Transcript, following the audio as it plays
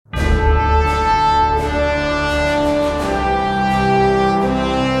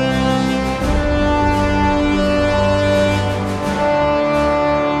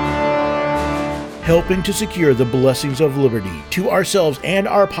helping to secure the blessings of liberty to ourselves and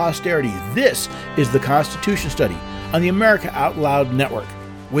our posterity. This is the Constitution Study on the America Out Loud Network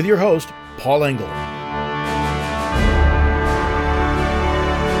with your host, Paul Engel.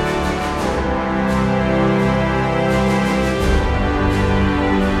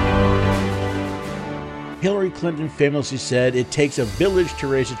 Hillary Clinton famously said, "It takes a village to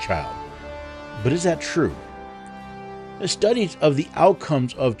raise a child." But is that true? The studies of the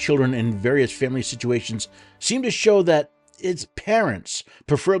outcomes of children in various family situations seem to show that it's parents,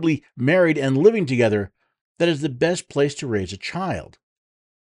 preferably married and living together, that is the best place to raise a child.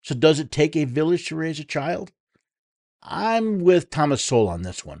 So does it take a village to raise a child? I'm with Thomas Sowell on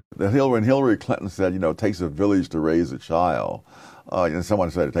this one. When Hillary Clinton said, it takes a village to raise a child, and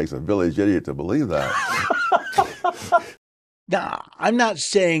someone said it takes a village idiot to believe that. Now, I'm not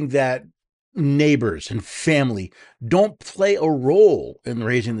saying that neighbors and family don't play a role in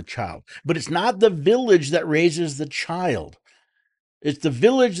raising the child, but it's not the village that raises the child. It's the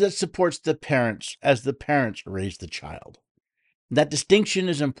village that supports the parents as the parents raise the child. That distinction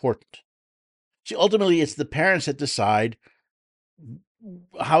is important. See, ultimately, it's the parents that decide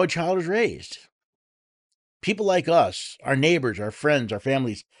how a child is raised. People like us, our neighbors, our friends, our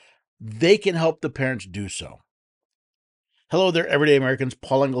families, they can help the parents do so. Hello there, everyday Americans.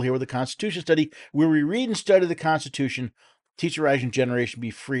 Paul Engel here with the Constitution Study, where we read and study the Constitution, teach a rising generation be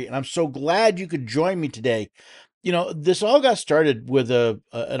free. And I'm so glad you could join me today. This all got started with an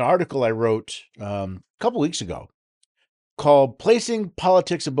article I wrote a couple weeks ago called Placing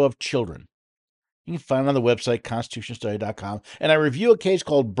Politics Above Children. You can find it on the website, constitutionstudy.com. And I review a case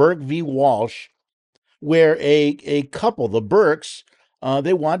called Burke v. Walsh, where a couple, the Burkes,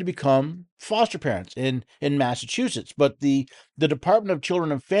 they wanted to become foster parents in Massachusetts. But the Department of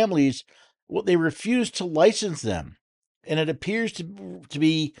Children and Families, they refused to license them. And it appears to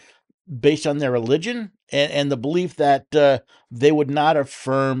be based on their religion and the belief that they would not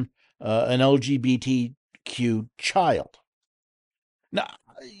affirm an LGBTQ child. Now,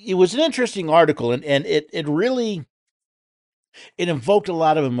 it was an interesting article, and it really invoked a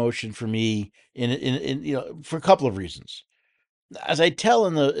lot of emotion for me for a couple of reasons. As I tell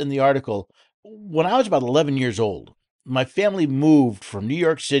in the article, when I was about 11 years old, my family moved from New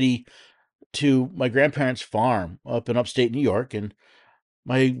York City to my grandparents' farm up in upstate New York, and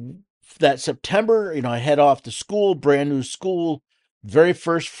that September, I head off to school, brand new school. Very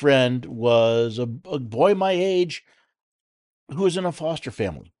first friend was a boy my age who was in a foster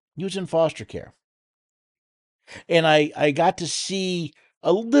family. He was in foster care. And I got to see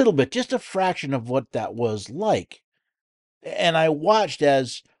a little bit, just a fraction of what that was like. And I watched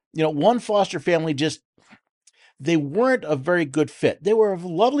as, one foster family they weren't a very good fit. They were a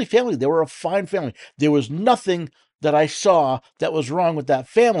lovely family. They were a fine family. There was nothing that I saw that was wrong with that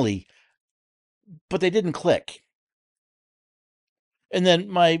family, but they didn't click. And then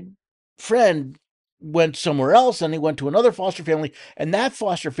my friend went somewhere else, and he went to another foster family, and that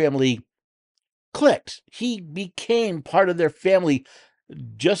foster family clicked. He became part of their family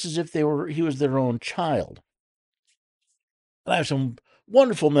just as if he was their own child. And I have some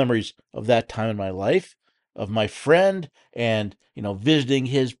wonderful memories of that time in my life, of my friend and, visiting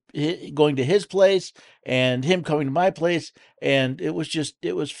going to his place and him coming to my place. And it was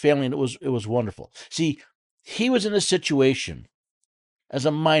family, and it was wonderful. See, he was in a situation as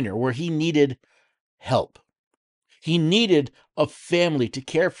a minor where he needed help. He needed a family to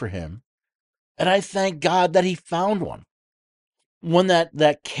care for him. And I thank God that he found one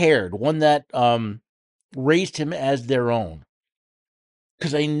that cared, one that raised him as their own.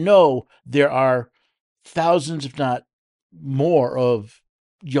 Because I know there are thousands, if not more, of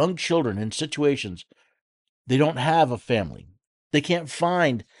young children in situations they don't have a family. They can't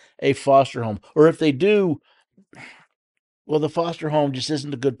find a foster home. Or if they do, well, the foster home just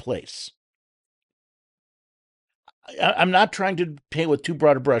isn't a good place. I'm not trying to paint with too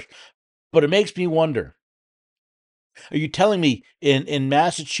broad a brush, but it makes me wonder. Are you telling me in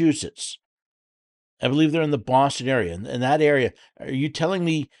Massachusetts, I believe they're in the Boston area, in that area, are you telling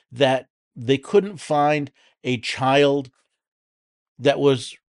me that they couldn't find a child that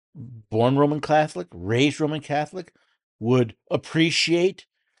was born Roman Catholic, raised Roman Catholic, would appreciate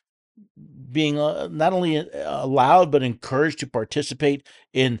being not only allowed but encouraged to participate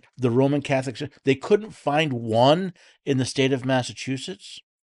in the Roman Catholic Church? They couldn't find one in the state of Massachusetts?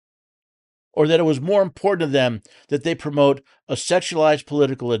 Or that it was more important to them that they promote a sexualized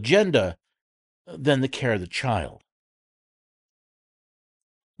political agenda than the care of the child?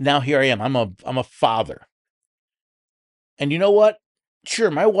 Now here I am. I'm a father. And you know what?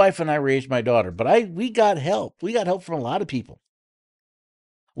 Sure, my wife and I raised my daughter, but we got help. We got help from a lot of people.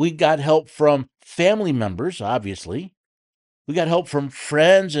 We got help from family members, obviously. We got help from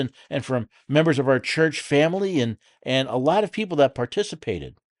friends and from members of our church family and a lot of people that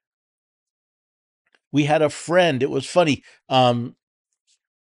participated. We had a friend. It was funny. Her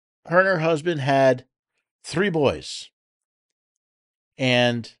and her husband had 3 boys,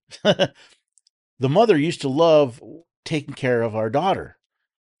 and the mother used to love taking care of our daughter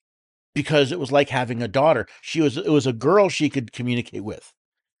because it was like having a daughter. It was a girl she could communicate with.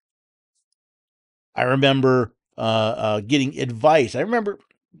 I remember getting advice. I remember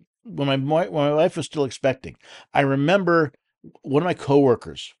when my wife was still expecting. I remember one of my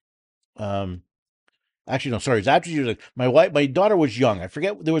coworkers. Um, Actually, no, sorry. It's after she was like, my daughter was young. I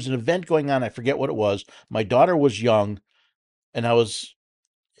forget, there was an event going on. I forget what it was. My daughter was young, and I was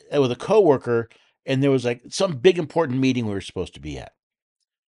with a coworker, and there was like some big important meeting we were supposed to be at.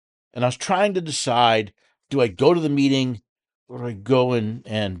 And I was trying to decide, do I go to the meeting or do I go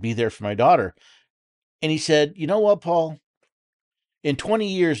and be there for my daughter? And he said, you know what, Paul? In 20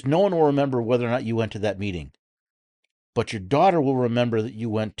 years, no one will remember whether or not you went to that meeting, but your daughter will remember that you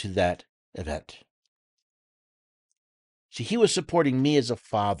went to that event. See, he was supporting me as a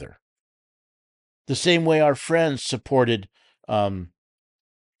father, the same way our friends um,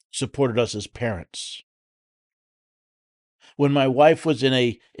 supported us as parents. When my wife was in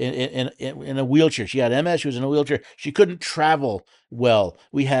a wheelchair, she had MS. She was in a wheelchair. She couldn't travel well.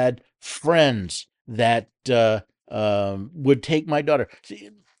 We had friends that would take my daughter.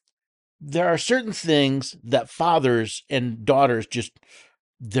 See, there are certain things that fathers and daughters just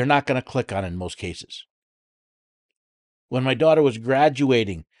they're not going to click on in most cases. When my daughter was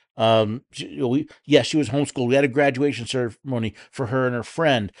graduating, she was homeschooled. We had a graduation ceremony for her and her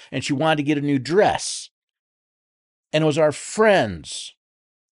friend, and she wanted to get a new dress. And it was our friends,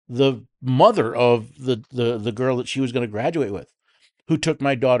 the mother of the girl that she was going to graduate with, who took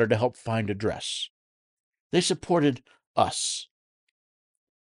my daughter to help find a dress. They supported us.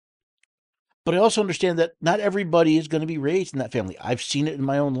 But I also understand that not everybody is going to be raised in that family. I've seen it in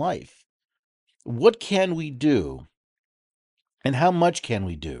my own life. What can we do? And how much can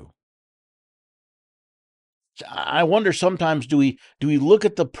we do? I wonder sometimes, do we look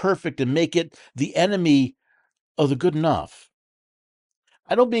at the perfect and make it the enemy of the good enough?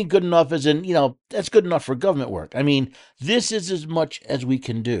 I don't mean good enough as in, that's good enough for government work. I mean, this is as much as we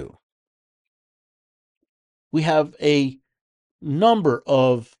can do. We have a number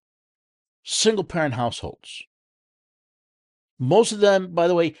of single parent households. Most of them, by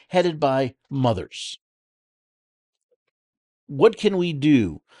the way, headed by mothers. What can we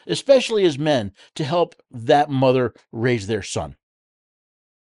do, especially as men, to help that mother raise their son?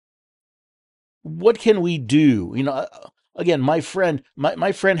 What can we do? Again, my friend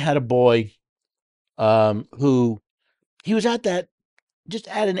had a boy who he was at that just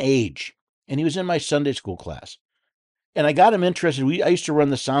at an age, and he was in my Sunday school class, and I got him interested. I used to run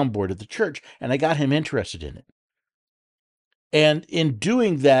the soundboard at the church, and I got him interested in it. And in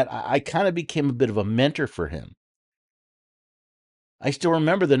doing that, I kind of became a bit of a mentor for him. I still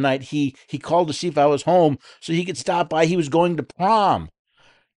remember the night he called to see if I was home so he could stop by. He was going to prom,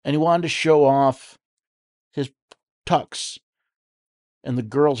 and he wanted to show off his tux and the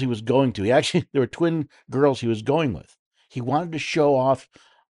girls he was going to. There were twin girls he was going with. He wanted to show off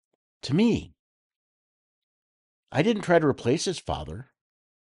to me. I didn't try to replace his father,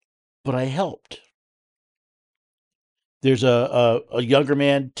 but I helped. There's a younger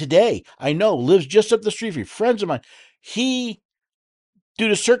man today I know lives just up the street from me, friends of mine. He, due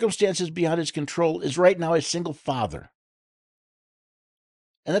to circumstances beyond his control, is right now a single father.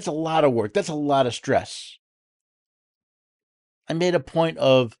 And that's a lot of work. That's a lot of stress. I made a point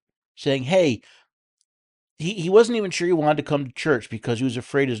of saying, hey, he wasn't even sure he wanted to come to church because he was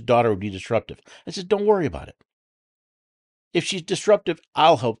afraid his daughter would be disruptive. I said, don't worry about it. If she's disruptive,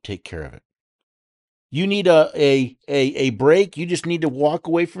 I'll help take care of it. You need a break. You just need to walk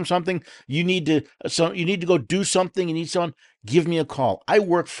away from something. You need to go do something. You need someone. Give me a call. I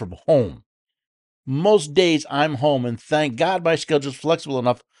work from home. Most days I'm home, and thank God my schedule's flexible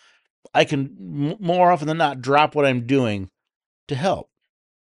enough. I can more often than not drop what I'm doing to help.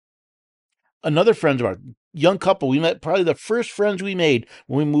 Another friend of ours, young couple, we met, probably the first friends we made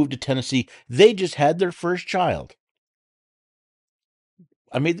when we moved to Tennessee. They just had their first child.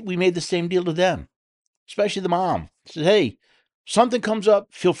 We made the same deal to them, especially the mom. Said, hey, something comes up,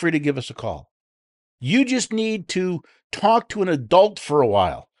 feel free to give us a call. You just need to talk to an adult for a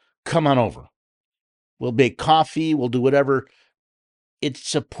while. Come on over. We'll make coffee. We'll do whatever. It's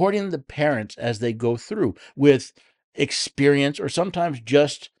supporting the parents as they go through with experience or sometimes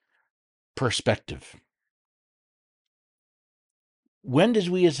just perspective. When does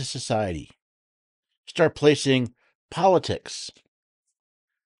we as a society start placing politics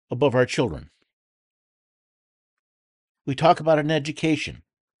above our children? We talk about it in education,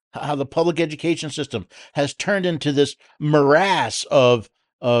 how the public education system has turned into this morass of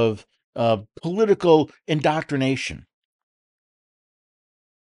political indoctrination.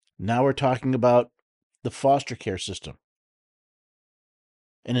 Now we're talking about the foster care system.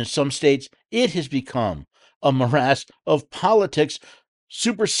 And in some states, it has become a morass of politics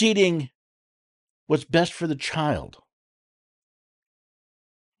superseding what's best for the child.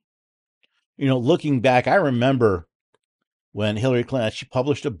 Looking back, I remember when Hillary Clinton, she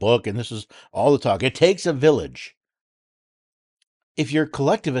published a book, and this is all the talk. It takes a village. If you're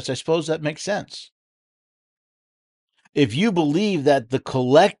collectivist, I suppose that makes sense. If you believe that the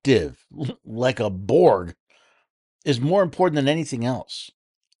collective, like a Borg, is more important than anything else,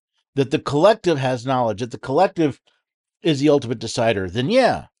 that the collective has knowledge, that the collective is the ultimate decider, then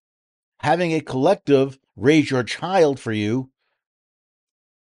yeah, having a collective raise your child for you,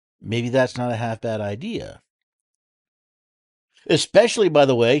 maybe that's not a half bad idea. Especially, by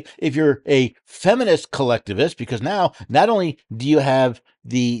the way, if you're a feminist collectivist, because now not only do you have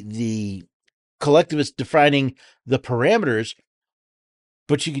the collectivists defining the parameters,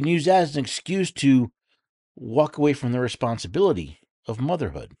 but you can use that as an excuse to walk away from the responsibility of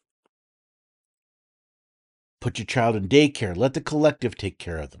motherhood. Put your child in daycare. Let the collective take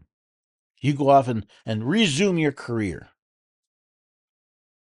care of them. You go off and resume your career.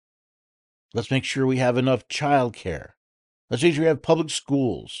 Let's make sure we have enough child care. Let's make sure we have public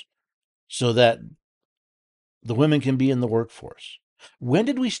schools so that the women can be in the workforce. When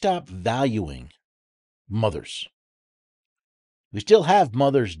did we stop valuing mothers? We still have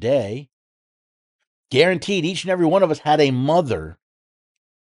Mother's Day. Guaranteed each and every one of us had a mother.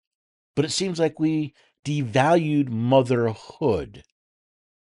 But it seems like we devalued motherhood.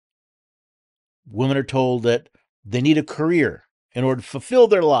 Women are told that they need a career in order to fulfill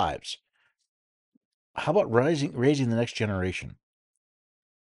their lives. How about raising the next generation?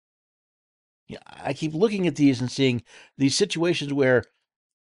 Yeah, I keep looking at these and seeing these situations where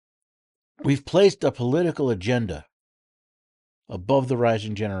we've placed a political agenda above the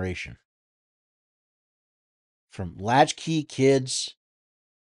rising generation. From latchkey kids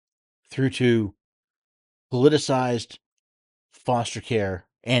through to politicized foster care,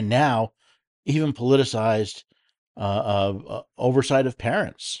 and now even politicized oversight of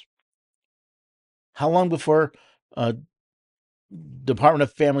parents. How long before Department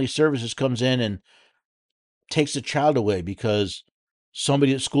of Family Services comes in and takes the child away because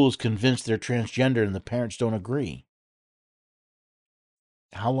somebody at school is convinced they're transgender and the parents don't agree?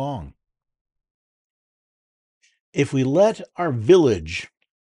 How long? If we let our village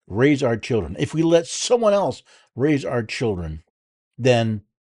raise our children, if we let someone else raise our children, then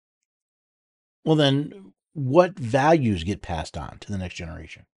what values get passed on to the next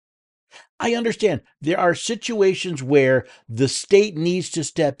generation? I understand there are situations where the state needs to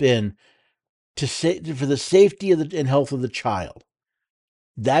step in for the safety and health of the child.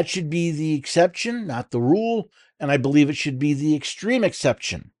 That should be the exception, not the rule, and I believe it should be the extreme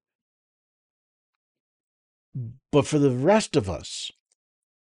exception. But for the rest of us,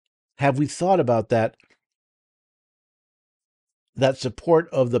 have we thought about that support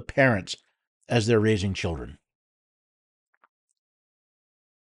of the parents as they're raising children?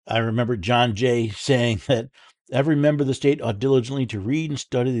 I remember John Jay saying that every member of the state ought diligently to read and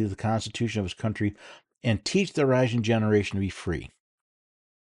study the Constitution of his country and teach the rising generation to be free.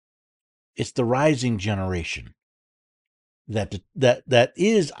 It's the rising generation that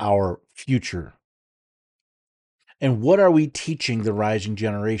is our future. And what are we teaching the rising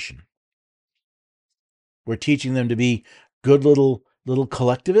generation? We're teaching them to be good little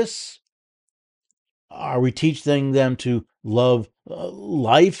collectivists. Are we teaching them to love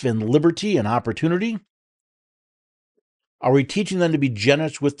life and liberty and opportunity? Are we teaching them to be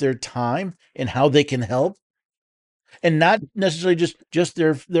generous with their time and how they can help? And not necessarily just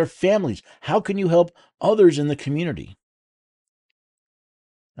their families. How can you help others in the community?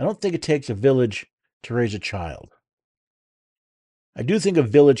 I don't think it takes a village to raise a child. I do think a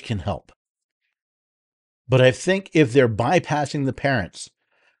village can help. But I think if they're bypassing the parents,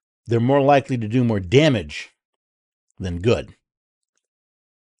 they're more likely to do more damage than good.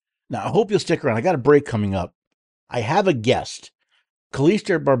 Now, I hope you'll stick around. I got a break coming up. I have a guest,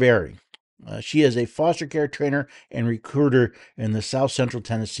 Calista Barberi. She is a foster care trainer and recruiter in the South Central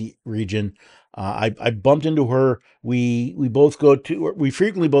Tennessee region. I bumped into her. We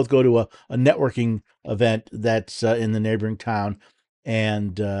frequently both go to a networking event that's in the neighboring town,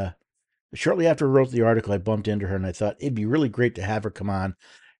 and Shortly after I wrote the article, I bumped into her and I thought it'd be really great to have her come on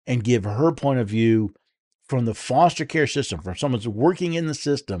and give her point of view from the foster care system, from someone who's working in the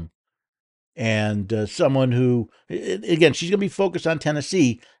system, and someone who, again, she's going to be focused on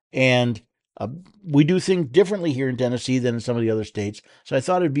Tennessee. And we do things differently here in Tennessee than in some of the other states. So I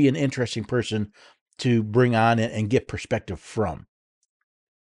thought it'd be an interesting person to bring on and get perspective from.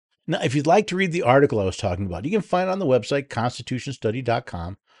 Now, if you'd like to read the article I was talking about, you can find it on the website,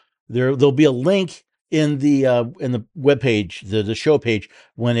 constitutionstudy.com. There'll be a link in the webpage, the show page,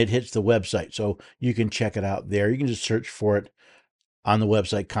 when it hits the website. So you can check it out there. You can just search for it on the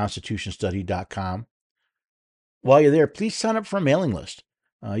website, constitutionstudy.com. While you're there, please sign up for a mailing list.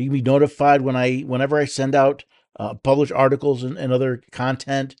 You can be notified whenever I send out published articles and other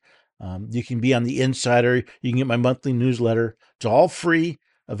content. You can be on the Insider. You can get my monthly newsletter. It's all free,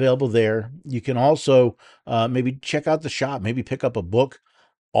 available there. You can also maybe check out the shop, maybe pick up a book.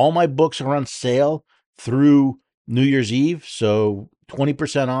 All my books are on sale through New Year's Eve, so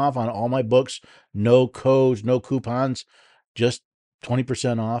 20% off on all my books. No codes, no coupons, just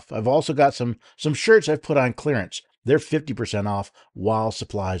 20% off. I've also got some shirts I've put on clearance. They're 50% off while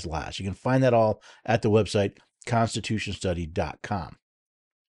supplies last. You can find that all at the website, constitutionstudy.com.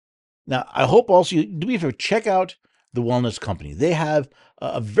 Now, I hope also you do me a favor, check out the Wellness Company. They have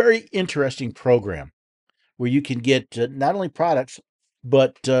a very interesting program where you can get not only products,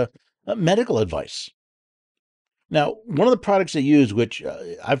 but medical advice. Now, one of the products they use, which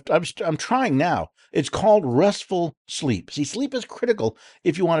I'm trying now, it's called Restful Sleep. See, sleep is critical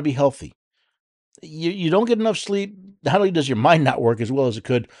if you want to be healthy. You don't get enough sleep. Not only does your mind not work as well as it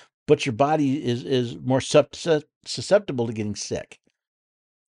could, but your body is more susceptible to getting sick.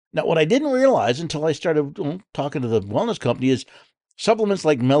 Now, what I didn't realize until I started talking to the Wellness Company is supplements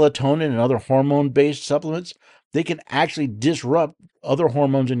like melatonin and other hormone-based supplements, they can actually disrupt other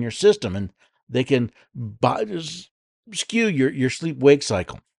hormones in your system, and they can skew your sleep-wake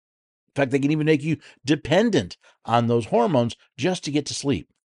cycle. In fact, they can even make you dependent on those hormones just to get to sleep.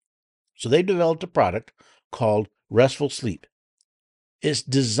 So they developed a product called Restful Sleep. It's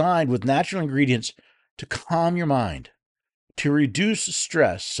designed with natural ingredients to calm your mind, to reduce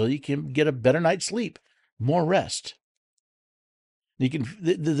stress so you can get a better night's sleep, more rest. You can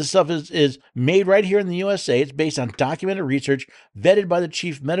the stuff is made right here in the USA. It's based on documented research vetted by the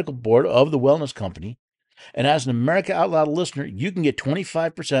chief medical board of the Wellness Company. And as an America Out Loud listener, you can get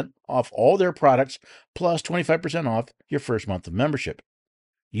 25% off all their products plus 25% off your first month of membership.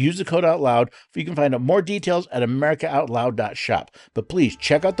 Use the code OUTLOUD. You can find out more details at americaoutloud.shop. But please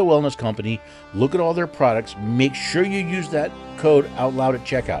check out the Wellness Company. Look at all their products. Make sure you use that code OUTLOUD at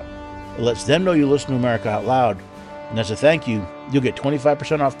checkout. It lets them know you listen to America Out Loud. And as a thank you, you'll get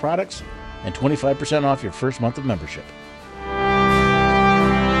 25% off products and 25% off your first month of membership.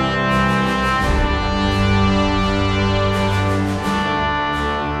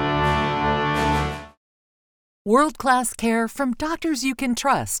 World-class care from doctors you can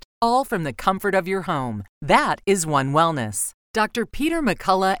trust, all from the comfort of your home. That is One Wellness. Dr. Peter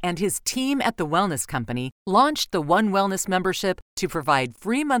McCullough and his team at the Wellness Company launched the One Wellness membership to provide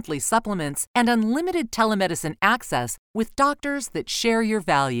free monthly supplements and unlimited telemedicine access with doctors that share your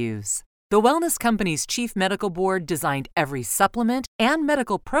values. The Wellness Company's Chief Medical Board designed every supplement and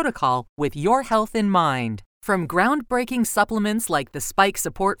medical protocol with your health in mind. From groundbreaking supplements like the Spike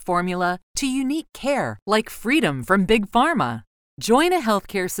Support Formula to unique care like Freedom from Big Pharma. Join a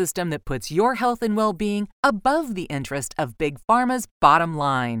healthcare system that puts your health and well-being above the interest of Big Pharma's bottom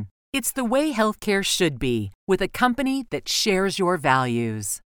line. It's the way healthcare should be, with a company that shares your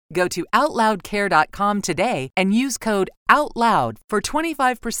values. Go to OutLoudCare.com today and use code OUTLOUD for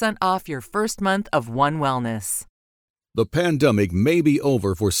 25% off your first month of One Wellness. The pandemic may be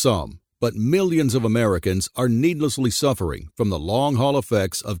over for some, but millions of Americans are needlessly suffering from the long-haul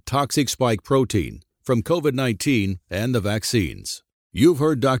effects of toxic spike protein from COVID-19 and the vaccines. You've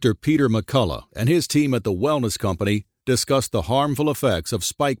heard Dr. Peter McCullough and his team at the Wellness Company discuss the harmful effects of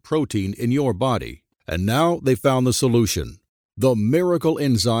spike protein in your body. And now they found the solution, the miracle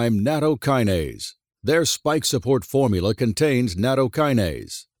enzyme nattokinase. Their spike support formula contains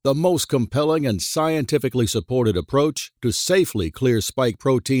nattokinase, the most compelling and scientifically supported approach to safely clear spike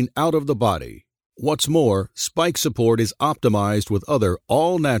protein out of the body. What's more, spike support is optimized with other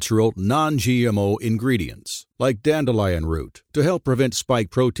all-natural, non-GMO ingredients, like dandelion root, to help prevent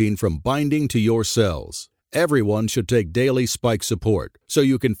spike protein from binding to your cells. Everyone should take daily spike support so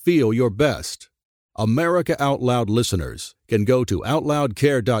you can feel your best. America Out Loud listeners can go to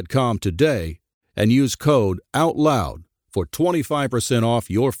OutLoudCare.com today and use code OUTLOUD for 25% off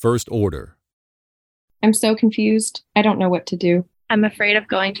your first order. I'm so confused. I don't know what to do. I'm afraid of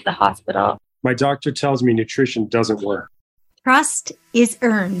going to the hospital. My doctor tells me nutrition doesn't work. Trust is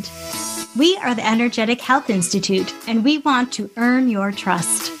earned. We are the Energetic Health Institute, and we want to earn your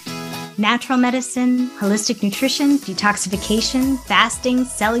trust. Natural medicine, holistic nutrition, detoxification, fasting,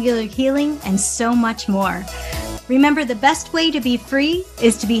 cellular healing, and so much more. Remember, the best way to be free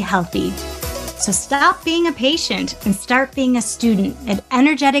is to be healthy. So stop being a patient and start being a student at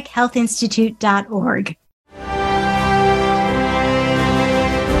energetichealthinstitute.org.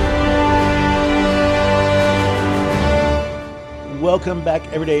 Welcome back,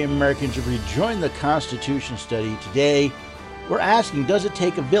 everyday Americans, who've rejoined the Constitution study. Today, we're asking, does it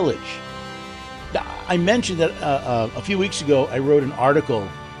take a village? Now, I mentioned that a few weeks ago, I wrote an article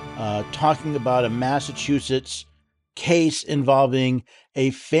talking about a Massachusetts case involving a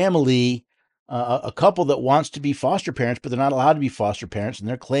family, a couple that wants to be foster parents, but they're not allowed to be foster parents, and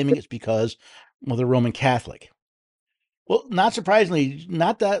they're claiming it's because, well, they're Roman Catholic. Well, not surprisingly,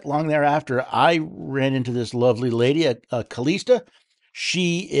 not that long thereafter, I ran into this lovely lady, Calista.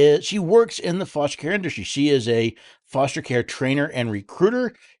 She works in the foster care industry. She is a foster care trainer and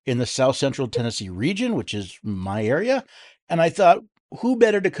recruiter in the South Central Tennessee region, which is my area. And I thought, who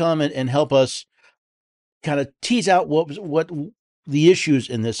better to come and help us kind of tease out what the issues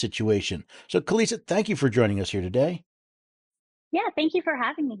in this situation. So, Calista, thank you for joining us here today. Yeah, thank you for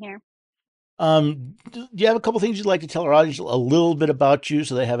having me here. Do you have a couple things you'd like to tell our audience a little bit about you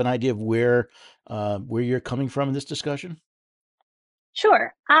so they have an idea of where you're coming from in this discussion?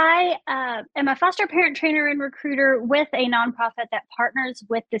 Sure. I am a foster parent trainer and recruiter with a nonprofit that partners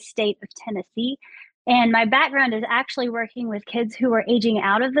with the state of Tennessee. And my background is actually working with kids who are aging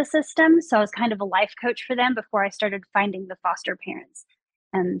out of the system. So I was kind of a life coach for them before I started finding the foster parents.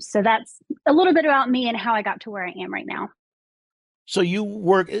 So that's a little bit about me and how I got to where I am right now. So you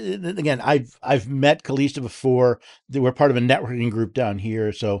work, again, I've met Calista before. We're part of a networking group down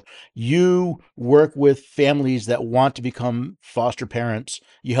here. So you work with families that want to become foster parents.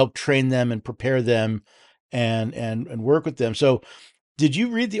 You help train them and prepare them and work with them. So did you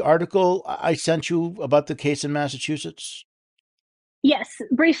read the article I sent you about the case in Massachusetts? Yes,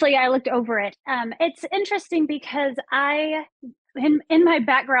 briefly, I looked over it. It's interesting because in my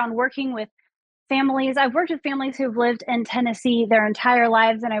background working with families, I've worked with families who've lived in Tennessee their entire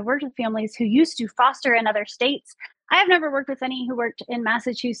lives, and I've worked with families who used to foster in other states. I have never worked with any who worked in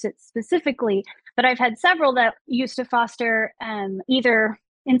Massachusetts specifically, but I've had several that used to foster either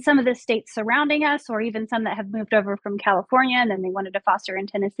in some of the states surrounding us or even some that have moved over from California and then they wanted to foster in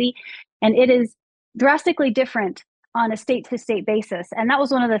Tennessee. And it is drastically different on a state to state basis. And that was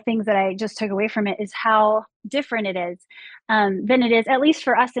one of the things that I just took away from it is how different it is than it is, at least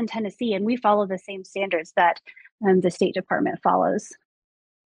for us in Tennessee. And we follow the same standards that the State Department follows.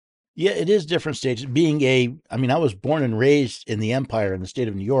 Yeah, it is different states. I was born and raised in the Empire in the state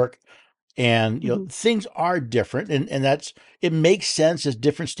of New York. And, things are different. And it makes sense as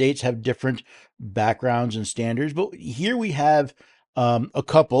different states have different backgrounds and standards. But here we have a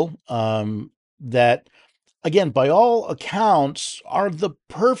couple that, again, by all accounts, are the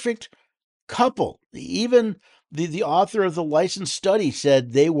perfect couple. Even the author of the licensed study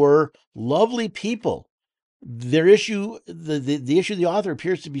said they were lovely people. Their issue, the issue of the author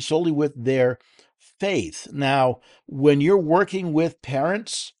appears to be solely with their faith. Now, when you're working with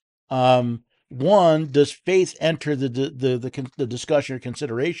parents, one, does faith enter the discussion or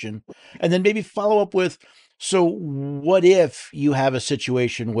consideration? And then maybe follow up with, so what if you have a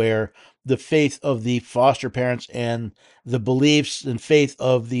situation where the faith of the foster parents and the beliefs and faith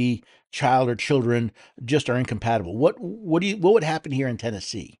of the child or children just are incompatible? What would happen here in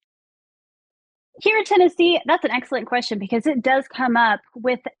Tennessee? Here in Tennessee, that's an excellent question because it does come up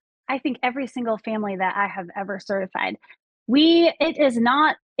with, I think, every single family that I have ever certified.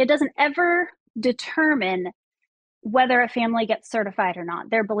 It doesn't ever determine whether a family gets certified or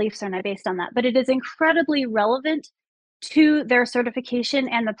not. Their beliefs are not based on that, but it is incredibly relevant to their certification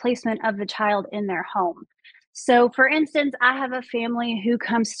and the placement of the child in their home. So for instance, I have a family who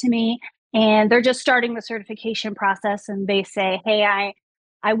comes to me and they're just starting the certification process and they say, hey,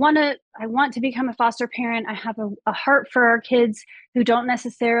 I want to become a foster parent. I have a heart for our kids who don't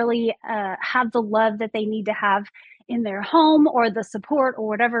necessarily have the love that they need to have in their home or the support or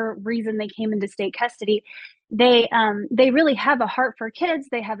whatever reason they came into state custody. They really have a heart for kids.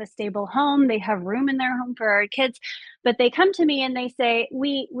 They have a stable home. They have room in their home for our kids. But they come to me and they say,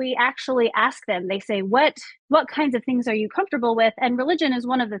 we actually ask them, they say, what kinds of things are you comfortable with? And religion is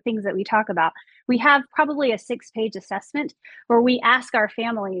one of the things that we talk about. We have probably a 6-page assessment where we ask our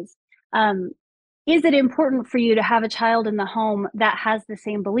families, is it important for you to have a child in the home that has the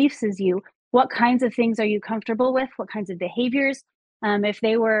same beliefs as you? What kinds of things are you comfortable with? What kinds of behaviors If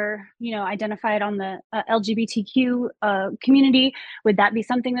they were, identified on the LGBTQ community, would that be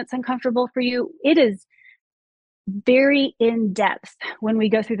something that's uncomfortable for you? It is very in depth when we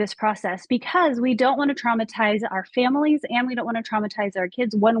go through this process because we don't want to traumatize our families and we don't want to traumatize our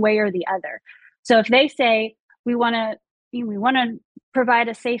kids one way or the other. So if they say we want to provide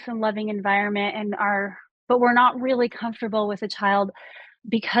a safe and loving environment but we're not really comfortable with a child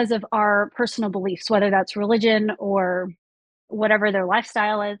because of our personal beliefs, whether that's religion or whatever their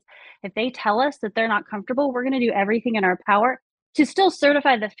lifestyle is, if they tell us that they're not comfortable, we're going to do everything in our power to still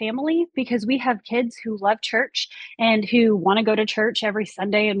certify the family because we have kids who love church and who want to go to church every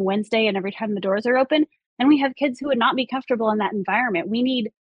Sunday and Wednesday and every time the doors are open. And we have kids who would not be comfortable in that environment. We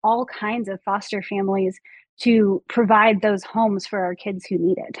need all kinds of foster families to provide those homes for our kids who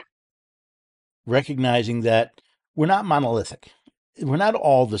need it. Recognizing that we're not monolithic. We're not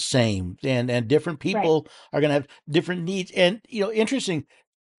all the same, and different people are going to have different needs. And interesting.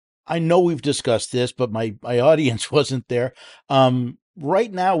 I know we've discussed this, but my audience wasn't there.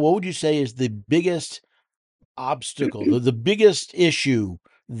 Right now, what would you say is the biggest obstacle, the biggest issue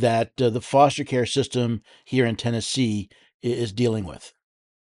that the foster care system here in Tennessee is dealing with?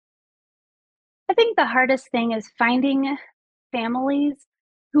 I think the hardest thing is finding families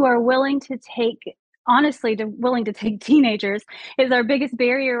who are willing to take teenagers is our biggest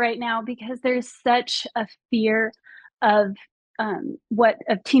barrier right now because there's such a fear of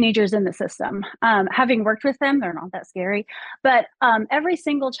of teenagers in the system. Having worked with them, they're not that scary, but every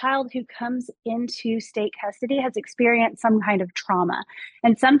single child who comes into state custody has experienced some kind of trauma,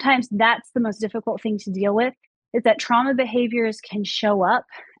 and sometimes that's the most difficult thing to deal with. Is that trauma behaviors can show up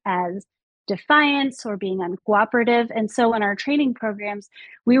as defiance or being uncooperative. And so in our training programs,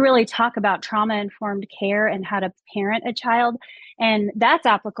 we really talk about trauma-informed care and how to parent a child. And that's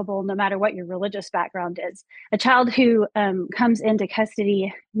applicable no matter what your religious background is. A child who comes into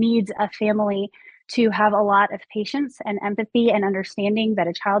custody needs a family to have a lot of patience and empathy and understanding that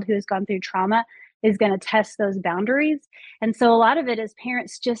a child who has gone through trauma is going to test those boundaries. And so a lot of it is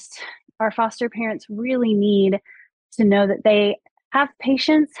our foster parents really need to know that they have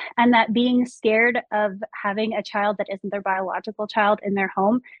patience and that being scared of having a child that isn't their biological child in their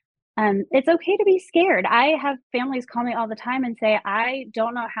home, it's okay to be scared. I have families call me all the time and say, I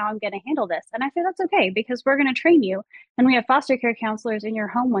don't know how I'm going to handle this. And I say, that's okay, because we're going to train you. And we have foster care counselors in your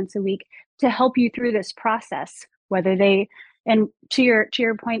home once a week to help you through this process, and to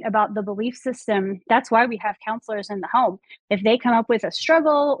your point about the belief system, that's why we have counselors in the home. If they come up with a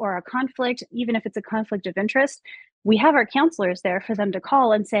struggle or a conflict, even if it's a conflict of interest, we have our counselors there for them to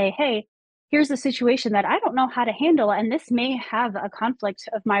call and say, hey, here's a situation that I don't know how to handle, and this may have a conflict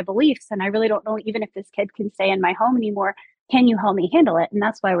of my beliefs, and I really don't know even if this kid can stay in my home anymore. Can you help me handle it? And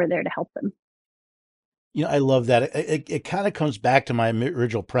that's why we're there to help them. I love that. It kind of comes back to my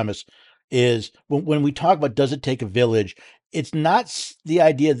original premise is when we talk about does it take a village, it's not the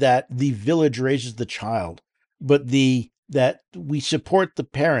idea that the village raises the child, but that we support the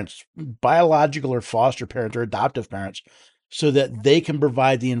parents, biological or foster parents or adoptive parents, so that they can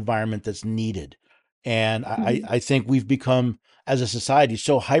provide the environment that's needed. And I think we've become, as a society,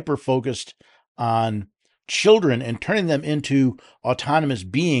 so hyper focused on children and turning them into autonomous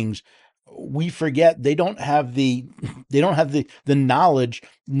beings, we forget they don't have the knowledge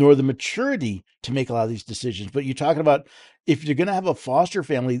nor the maturity to make a lot of these decisions. But you're talking about if you're going to have a foster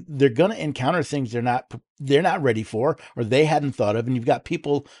family, they're going to encounter things they're not ready for or they hadn't thought of, and you've got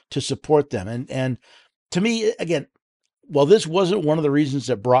people to support them. And to me, again, while this wasn't one of the reasons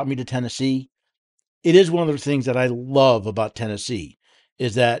that brought me to Tennessee, it is one of the things that I love about Tennessee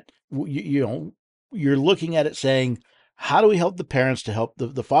is that you're looking at it saying, how do we help the parents to help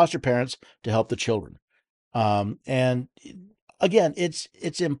the foster parents to help the children? And again,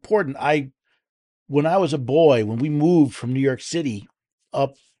 it's important. When I was a boy, when we moved from New York City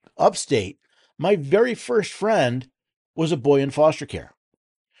upstate, my very first friend was a boy in foster care.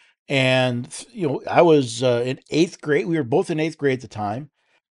 And I was in eighth grade. We were both in eighth grade at the time,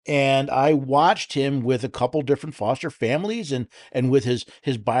 and I watched him with a couple different foster families and with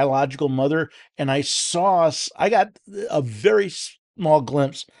his biological mother, and I got a very small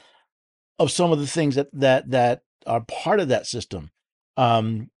glimpse of some of the things that are part of that system.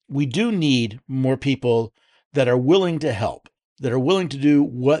 We do need more people that are willing to help, that are willing to do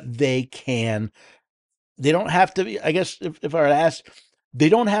what they can. They don't have to be, I guess if I were to ask, they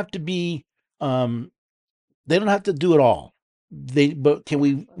don't have to be they don't have to do it all. But can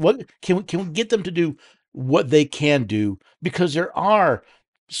we get them to do what they can do? Because there are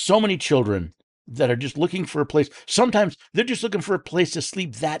so many children that are just looking for a place. Sometimes they're just looking for a place to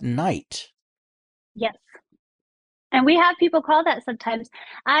sleep that night. Yes. And we have people call that sometimes.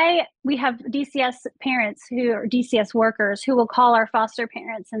 We have DCS parents who are DCS workers who will call our foster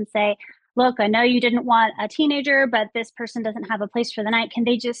parents and say, look, I know you didn't want a teenager, but this person doesn't have a place for the night. Can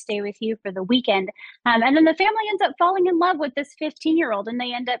they just stay with you for the weekend? And then the family ends up falling in love with this 15-year-old, and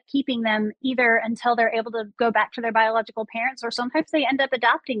they end up keeping them either until they're able to go back to their biological parents, or sometimes they end up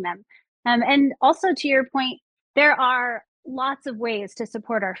adopting them. And also, to your point, there are lots of ways to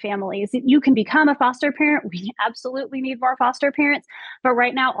support our families. You can become a foster parent. We absolutely need more foster parents. But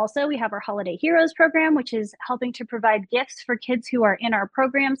right now, also, we have our Holiday Heroes program, which is helping to provide gifts for kids who are in our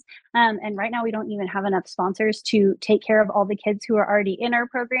programs. And right now, we don't even have enough sponsors to take care of all the kids who are already in our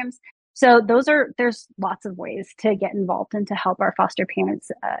programs. So there's lots of ways to get involved and to help our foster parents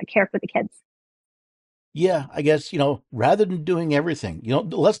care for the kids. Yeah, I guess, rather than doing everything,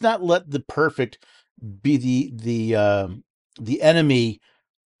 let's not let the perfect be the enemy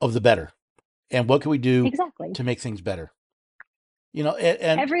of the better. And what can we do Exactly. to make things better?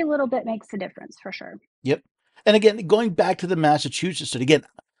 And every little bit makes a difference, for sure. Yep. And again, going back to the Massachusetts, and again,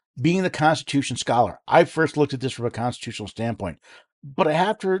 being the Constitution scholar, I first looked at this from a constitutional standpoint. But I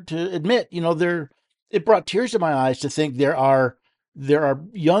have to admit, it brought tears to my eyes to think there are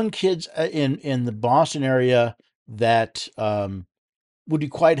young kids in the Boston area that would be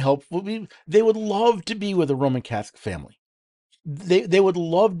quite helpful. They would love to be with a Roman Catholic family. They would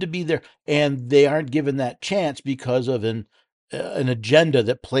love to be there, and they aren't given that chance because of an agenda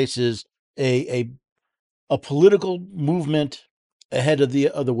that places a political movement ahead of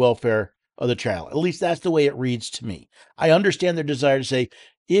the welfare of the child. At least that's the way it reads to me. I understand their desire to say,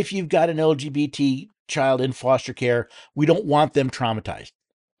 if you've got an LGBT child in foster care, we don't want them traumatized.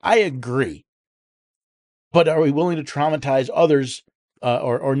 I agree. But are we willing to traumatize others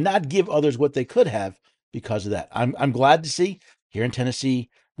or not give others what they could have because of that? I'm glad to see here in Tennessee,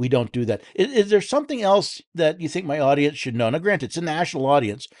 we don't do that. Is there something else that you think my audience should know? Now, granted, it's a national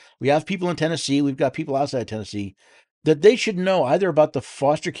audience. We have people in Tennessee. We've got people outside Tennessee that they should know either about the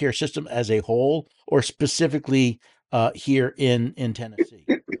foster care system as a whole or specifically here in Tennessee.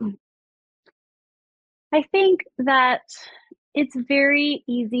 I think that it's very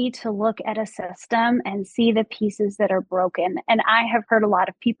easy to look at a system and see the pieces that are broken. And I have heard a lot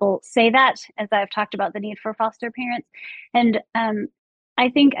of people say that as I've talked about the need for foster parents. And I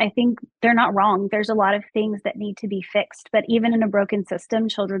think they're not wrong. There's a lot of things that need to be fixed, but even in a broken system,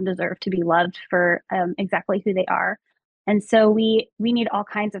 children deserve to be loved for exactly who they are. And so we need all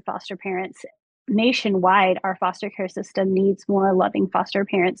kinds of foster parents. Nationwide, our foster care system needs more loving foster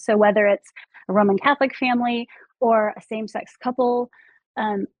parents. So whether it's a Roman Catholic family or a same-sex couple,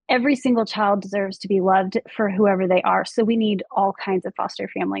 every single child deserves to be loved for whoever they are. So we need all kinds of foster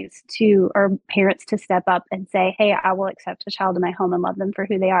families or parents to step up and say, hey, I will accept a child in my home and love them for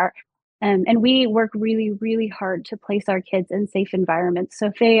who they are. And we work really, really hard to place our kids in safe environments. So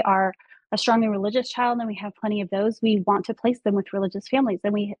if they are a strongly religious child, and we have plenty of those, we want to place them with religious families.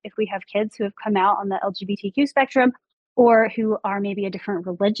 And if we have kids who have come out on the LGBTQ spectrum or who are maybe a different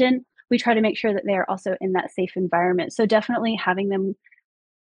religion, we try to make sure that they're also in that safe environment. So definitely having them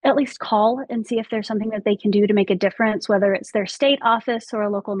at least call and see if there's something that they can do to make a difference, whether it's their state office or a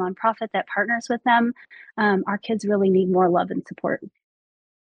local nonprofit that partners with them. Our kids really need more love and support.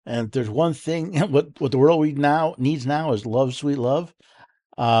 And there's one thing, what the world needs now is love, sweet love.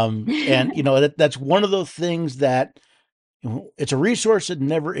 And that's one of those things that it's a resource that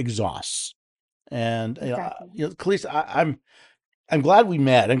never exhausts. And Exactly. Calista, I'm glad we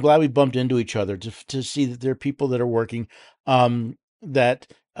met. I'm glad we bumped into each other to see that there are people that are working that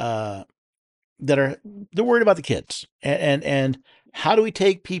they're worried about the kids and how do we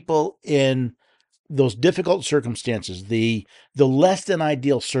take people in those difficult circumstances, the less than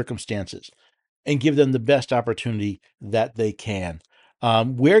ideal circumstances, and give them the best opportunity that they can.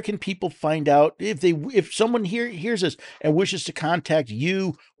 Where can people find out if someone hears this and wishes to contact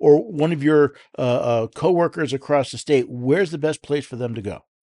you or one of your coworkers across the state? Where's the best place for them to go?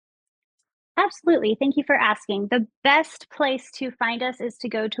 Absolutely. Thank you for asking. The best place to find us is to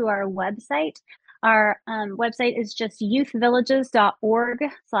go to our website. Our website is just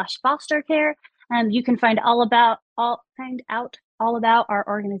youthvillages.org/foster care. You can find out all about our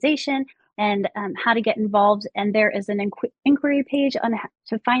organization and how to get involved. And there is an inquiry page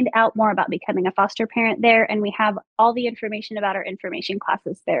to find out more about becoming a foster parent there. And we have all the information about our information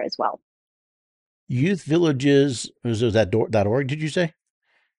classes there as well. Youth Villages, is that .org, did you say?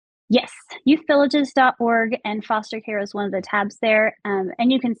 Yes, youthvillages.org, and foster care is one of the tabs there.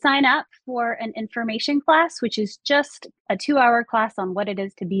 And you can sign up for an information class, which is just a 2-hour class on what it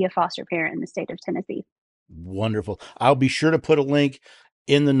is to be a foster parent in the state of Tennessee. Wonderful. I'll be sure to put a link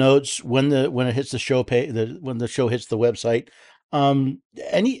in the notes when it hits the show when the show hits the website.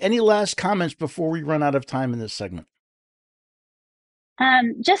 Any last comments before we run out of time in this segment?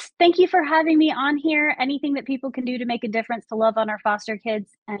 Just thank you for having me on here. Anything that people can do to make a difference to love on our foster kids,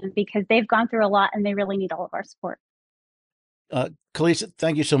 and because they've gone through a lot and they really need all of our support. Calista,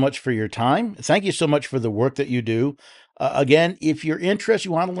 thank you so much for your time. Thank you so much for the work that you do. Again, if you're interested,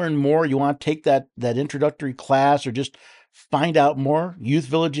 you want to learn more, you want to take that introductory class or just find out more,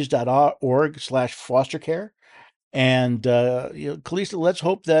 youthvillages.org/fostercare. And, Calista, let's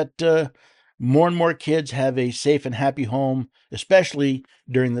hope that more and more kids have a safe and happy home, especially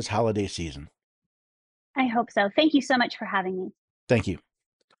during this holiday season. I hope so. Thank you so much for having me. Thank you.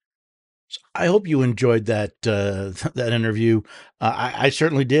 I hope you enjoyed that that interview. I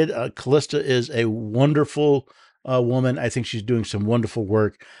certainly did. Calista is a wonderful woman. I think she's doing some wonderful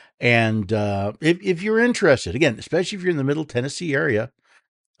work. And if you're interested, again, especially if you're in the Middle Tennessee area,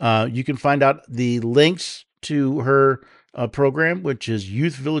 you can find out the links to her program, which is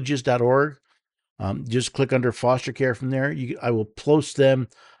youthvillages.org. Just click under foster care from there. I will post them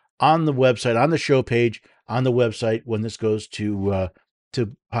on the website, on the show page, on the website when this goes to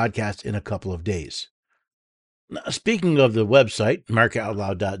podcast in a couple of days. Now, speaking of the website,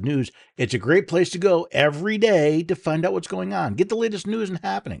 AmericaOutloud.news, it's a great place to go every day to find out what's going on. Get the latest news and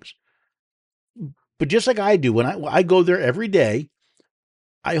happenings. But just like I do, when I go there every day,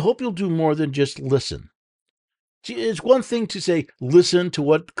 I hope you'll do more than just listen. It's one thing to say, listen to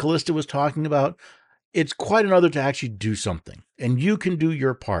what Calista was talking about. It's quite another to actually do something. And you can do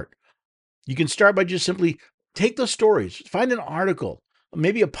your part. You can start by just simply take those stories, find an article,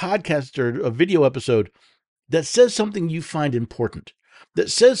 maybe a podcast or a video episode that says something you find important,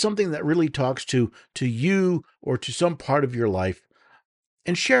 that says something that really talks to you or to some part of your life,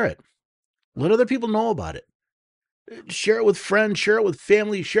 and share it. Let other people know about it. Share it with friends, share it with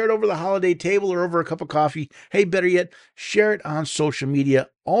family, share it over the holiday table or over a cup of coffee. Hey, better yet, share it on social media,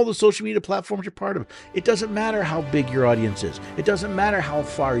 all the social media platforms you're part of. It doesn't matter how big your audience is. It doesn't matter how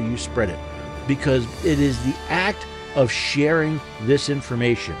far you spread it, because it is the act of sharing this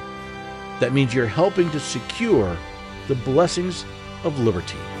information that means you're helping to secure the blessings of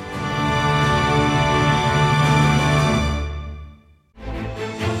liberty.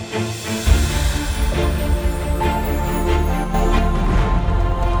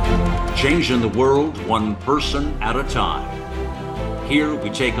 Changing the world one person at a time. Here we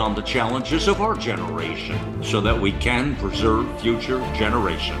take on the challenges of our generation so that we can preserve future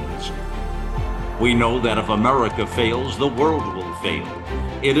generations. We know that if America fails, the world will fail.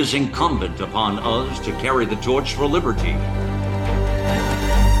 It is incumbent upon us to carry the torch for liberty.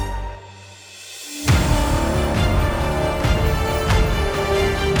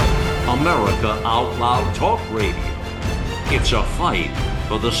 America Out Loud Talk Radio. It's a fight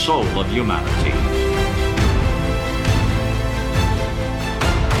for the soul of humanity.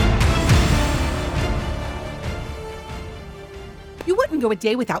 You wouldn't go a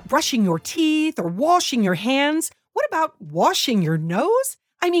day without brushing your teeth or washing your hands. What about washing your nose?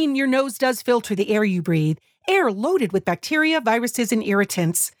 I mean, your nose does filter the air you breathe, air loaded with bacteria, viruses, and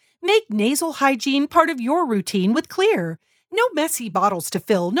irritants. Make nasal hygiene part of your routine with Xlear. No messy bottles to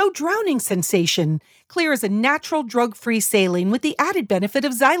fill, no drowning sensation. Xlear is a natural drug-free saline with the added benefit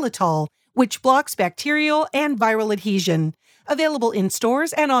of xylitol, which blocks bacterial and viral adhesion. Available in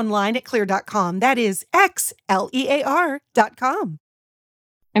stores and online at Xlear.com. That is Xlear.com.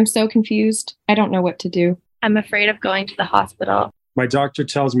 I'm so confused. I don't know what to do. I'm afraid of going to the hospital. My doctor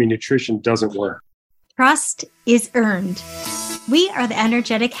tells me nutrition doesn't work. Trust is earned. We are the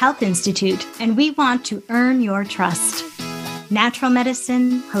Energetic Health Institute, and we want to earn your trust. Natural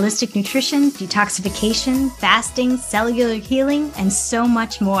medicine, holistic nutrition, detoxification, fasting, cellular healing, and so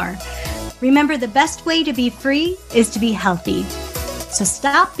much more. Remember, the best way to be free is to be healthy. So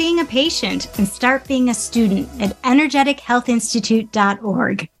stop being a patient and start being a student at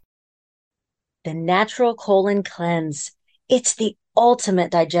energetichealthinstitute.org. The Natural Colon Cleanse. It's the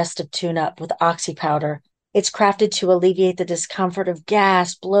ultimate digestive tune-up with Oxy powder. It's crafted to alleviate the discomfort of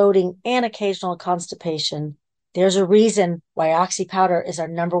gas, bloating, and occasional constipation. There's a reason why Oxy powder is our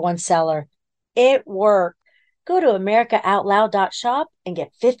 #1 seller. It worked. Go to AmericaOutloud.shop and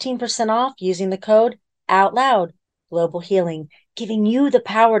get 15% off using the code OUTLOUD. Global Healing, giving you the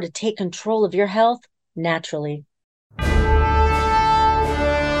power to take control of your health naturally.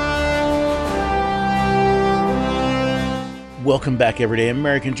 Welcome back, everyday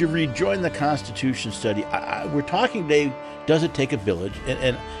Americans. You've rejoined the Constitution study. We're talking today, does it take a village?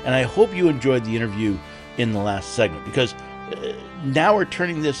 And I hope you enjoyed the interview in the last segment, because now we're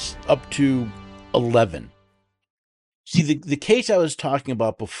turning this up to 11. See, the case I was talking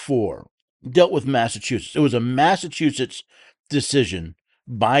about before dealt with Massachusetts. It was a Massachusetts decision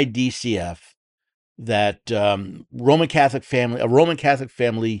by DCF that a Roman Catholic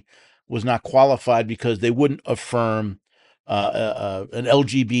family was not qualified because they wouldn't affirm an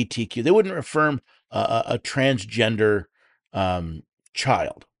LGBTQ. They wouldn't affirm a transgender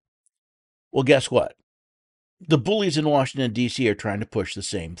child. Well, guess what? The bullies in Washington, D.C. are trying to push the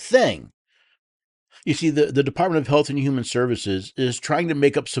same thing. You see, the Department of Health and Human Services is trying to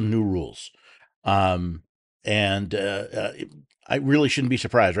make up some new rules. And I really shouldn't be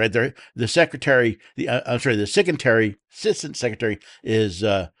surprised, right? The secretary, the assistant secretary is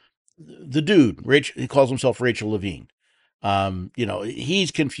the dude. He calls himself Rachel Levine.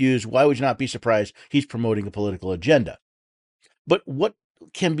 He's confused. Why would you not be surprised? He's promoting a political agenda. But what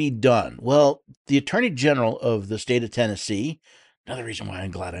can be done? Well, the Attorney General of the state of Tennessee, another reason why I'm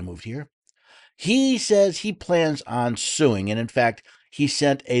glad I moved here, he says he plans on suing. And in fact, he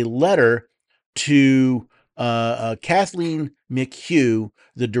sent a letter to Kathleen McHugh,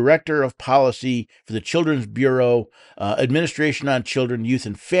 the Director of Policy for the Children's Bureau, Administration on Children, Youth,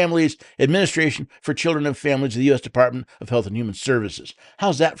 and Families, Administration for Children and Families of the U.S. Department of Health and Human Services.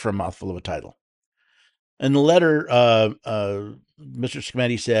 How's that for a mouthful of a title? In the letter, Mr.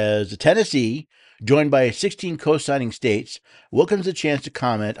 Schimetti says, Tennessee, joined by 16 co-signing states, welcomes the chance to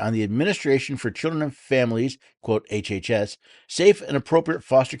comment on the Administration for Children and Families, quote, HHS, safe and appropriate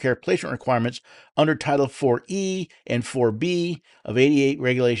foster care placement requirements under Title 4E and 4B of 88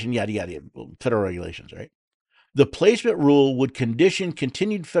 regulation, yada, yada, federal regulations, right? The placement rule would condition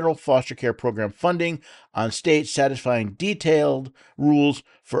continued federal foster care program funding on states satisfying detailed rules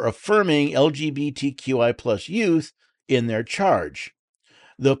for affirming LGBTQI plus youth in their charge.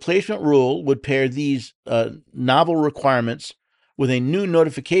 The placement rule would pair these novel requirements with a new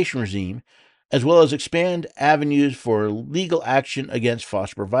notification regime, as well as expand avenues for legal action against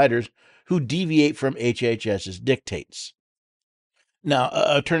foster providers who deviate from HHS's dictates. Now,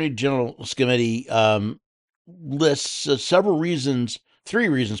 Attorney General Schimetti lists several reasons, 3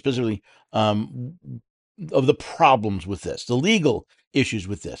 reasons specifically, of the problems with this, the legal issues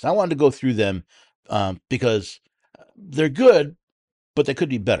with this. I wanted to go through them because they're good, but they could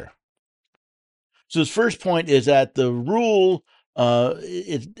be better. So his first point is that the rule,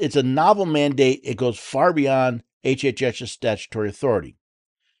 it's a novel mandate. It goes far beyond HHS's statutory authority.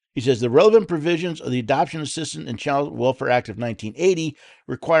 He says the relevant provisions of the Adoption Assistance and Child Welfare Act of 1980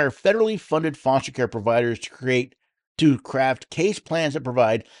 require federally funded foster care providers to craft case plans that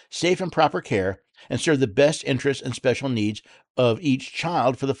provide safe and proper care and serve the best interests and special needs of each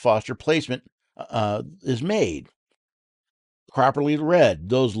child for the foster placement is made. Properly read,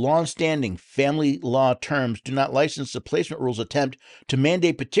 those long-standing family law terms do not license the placement rules attempt to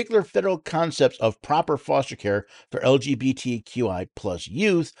mandate particular federal concepts of proper foster care for LGBTQI plus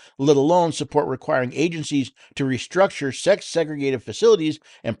youth, let alone support requiring agencies to restructure sex-segregated facilities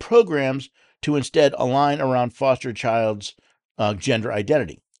and programs to instead align around foster child's gender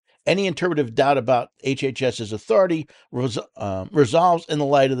identity. Any interpretive doubt about HHS's authority resolves in the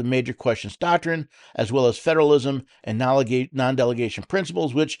light of the major questions doctrine, as well as federalism and non-delegation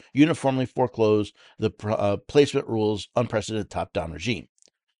principles, which uniformly foreclose the placement rules' unprecedented top-down regime.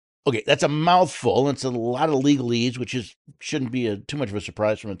 Okay, that's a mouthful, and it's a lot of legalese, which shouldn't be too much of a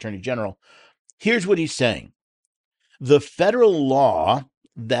surprise from Attorney General. Here's what he's saying. The federal law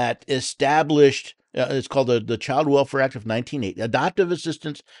that established it's called the Child Welfare Act of 1980, Adoptive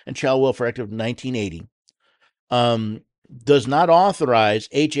Assistance and Child Welfare Act of 1980, does not authorize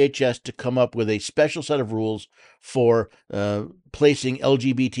HHS to come up with a special set of rules for placing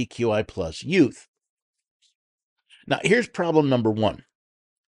LGBTQI plus youth. Now, here's problem number 1.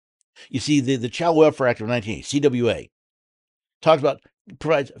 You see, the Child Welfare Act of 1980, CWA,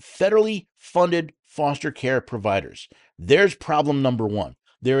 provides federally funded foster care providers. There's problem number 1.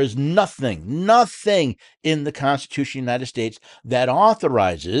 There is nothing in the Constitution of the United States that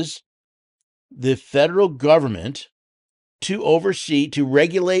authorizes the federal government to oversee, to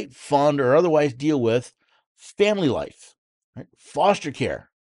regulate, fund, or otherwise deal with family life, right? Foster care.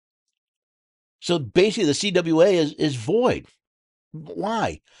 So basically, the CWA is void.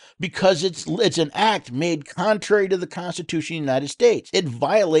 Why? Because it's an act made contrary to the Constitution of the United States. It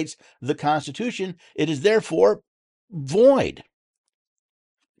violates the Constitution. It is therefore void.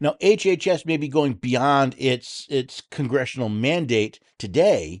 Now, HHS may be going beyond its congressional mandate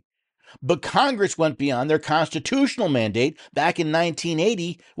today, but Congress went beyond their constitutional mandate back in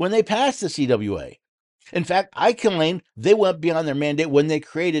 1980 when they passed the CWA. In fact, I claim they went beyond their mandate when they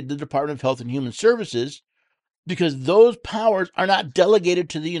created the Department of Health and Human Services because those powers are not delegated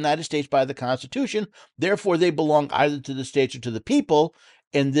to the United States by the Constitution. Therefore, they belong either to the states or to the people.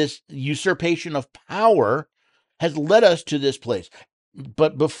 And this usurpation of power has led us to this place.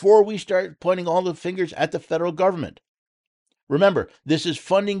 But before we start pointing all the fingers at the federal government, remember, this is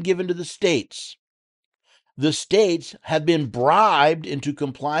funding given to the states. The states have been bribed into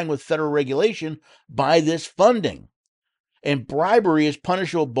complying with federal regulation by this funding. And bribery is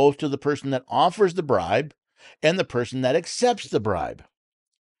punishable both to the person that offers the bribe and the person that accepts the bribe.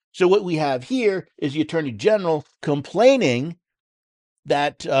 So what we have here is the Attorney General complaining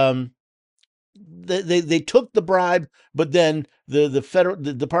that they took the bribe, but then the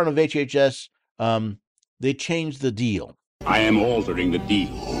Department of HHS they changed the deal. I am altering the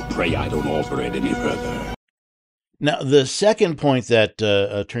deal. Pray I don't alter it any further. Now, the second point that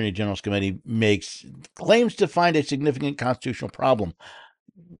Attorney General's Committee makes claims to find a significant constitutional problem,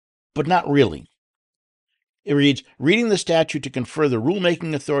 but not really. It reads, reading the statute to confer the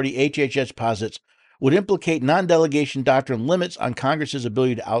rulemaking authority HHS posits would implicate non-delegation doctrine limits on Congress's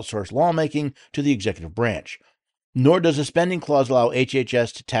ability to outsource lawmaking to the executive branch. Nor does a spending clause allow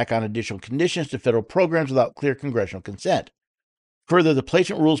HHS to tack on additional conditions to federal programs without clear congressional consent. Further, the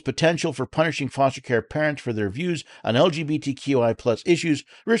placement rule's potential for punishing foster care parents for their views on LGBTQI plus issues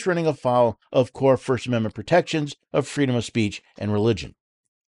risks running afoul of core First Amendment protections of freedom of speech and religion.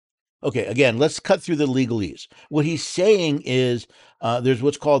 Okay, again, let's cut through the legalese. What he's saying is there's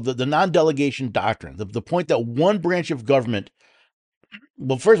what's called the non-delegation doctrine, the point that one branch of government,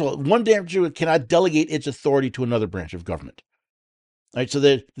 well, first of all, one branch of government cannot delegate its authority to another branch of government. All right, so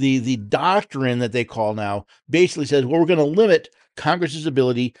the doctrine that they call now basically says, well, we're going to limit Congress's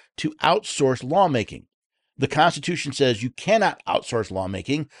ability to outsource lawmaking. The Constitution says you cannot outsource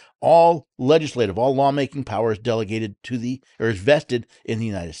lawmaking. All lawmaking power is delegated is vested in the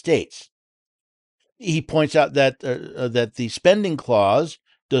United States. He points out that that the spending clause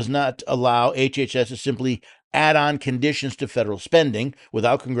does not allow HHS to simply add on conditions to federal spending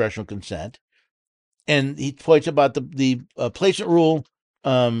without congressional consent. And he points about the placement rule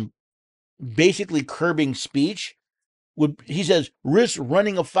basically curbing speech. He says, risks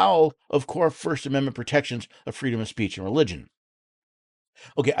running afoul of core First Amendment protections of freedom of speech and religion.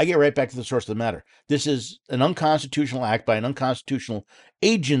 Okay, I get right back to the source of the matter. This is an unconstitutional act by an unconstitutional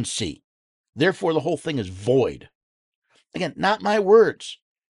agency. Therefore, the whole thing is void. Again, not my words.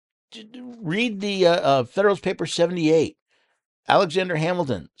 Read the Federalist Paper 78. Alexander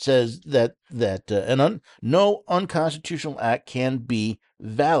Hamilton says that no unconstitutional act can be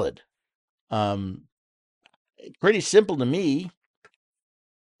valid. Pretty simple to me.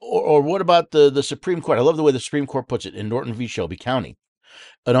 Or what about the Supreme Court? I love the way the Supreme Court puts it in Norton v. Shelby County.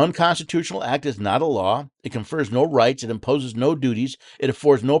 An unconstitutional act is not a law. It confers no rights. It imposes no duties. It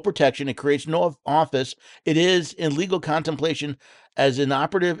affords no protection. It creates no office. It is, in legal contemplation, as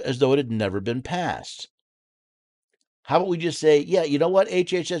inoperative as though it had never been passed. How about we just say, yeah, you know what,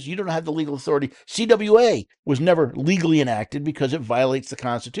 HHS, you don't have the legal authority. CWA was never legally enacted because it violates the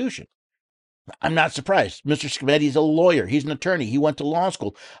Constitution. I'm not surprised. Mr. Scametti is a lawyer. He's an attorney. He went to law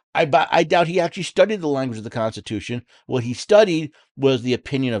school. I doubt he actually studied the language of the Constitution. What he studied was the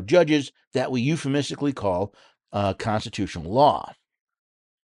opinion of judges that we euphemistically call constitutional law.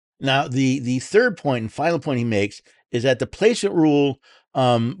 Now, the third point and final point he makes is that the placement rule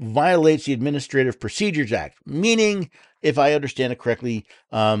violates the Administrative Procedures Act, meaning, if I understand it correctly,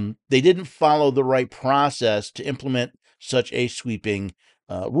 they didn't follow the right process to implement such a sweeping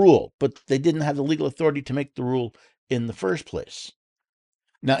rule, but they didn't have the legal authority to make the rule in the first place.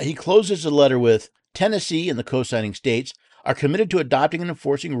 Now, he closes the letter with, Tennessee and the co-signing states are committed to adopting and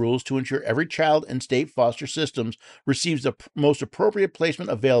enforcing rules to ensure every child in state foster systems receives the most appropriate placement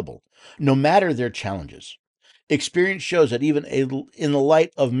available, no matter their challenges. Experience shows that even in the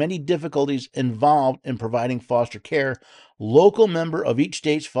light of many difficulties involved in providing foster care, local member of each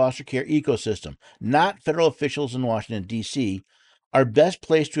state's foster care ecosystem, not federal officials in Washington, D.C., are best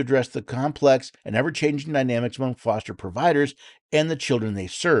placed to address the complex and ever-changing dynamics among foster providers and the children they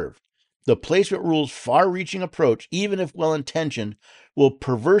serve. The placement rule's far-reaching approach, even if well-intentioned, will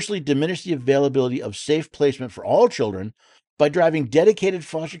perversely diminish the availability of safe placement for all children by driving dedicated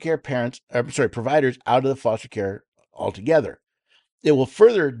foster care providers out of the foster care altogether. It will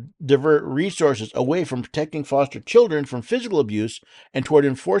further divert resources away from protecting foster children from physical abuse and toward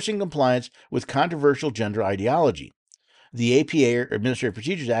enforcing compliance with controversial gender ideology. The APA, or Administrative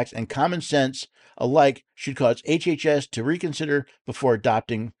Procedures Act, and common sense alike should cause HHS to reconsider before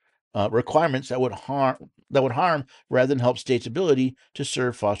adopting requirements that would harm rather than help states' ability to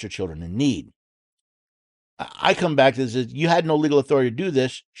serve foster children in need. I come back to this: you had no legal authority to do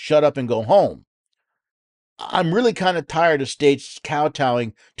this. Shut up and go home. I'm really kind of tired of states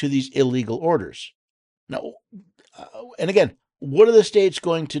kowtowing to these illegal orders. Now, and again, what are the states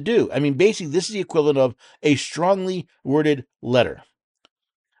going to do? I mean, basically, this is the equivalent of a strongly worded letter.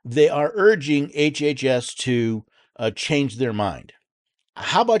 They are urging HHS to change their mind.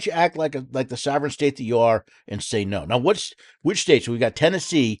 How about you act like the sovereign state that you are and say no? Now, which states? We've got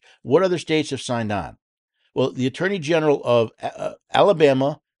Tennessee. What other states have signed on? Well, the Attorney General of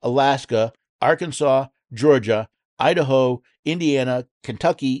Alabama, Alaska, Arkansas, Georgia, Idaho, Indiana,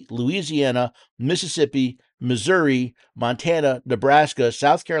 Kentucky, Louisiana, Mississippi, Missouri, Montana, Nebraska,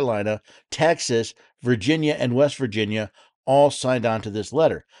 South Carolina, Texas, Virginia, and West Virginia all signed on to this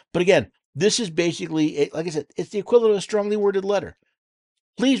letter. But again, this is basically, like I said, it's the equivalent of a strongly worded letter.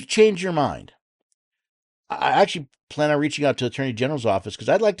 Please change your mind. I actually plan on reaching out to the Attorney General's office because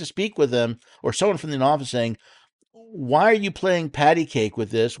I'd like to speak with them or someone from the office saying, why are you playing patty cake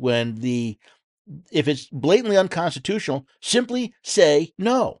with this when if it's blatantly unconstitutional, simply say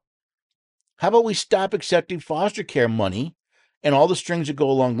no. How about we stop accepting foster care money and all the strings that go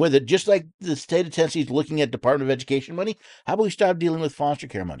along with it, just like the state of Tennessee is looking at Department of Education money? How about we stop dealing with foster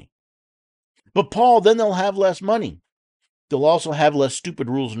care money? But Paul, then they'll have less money. They'll also have less stupid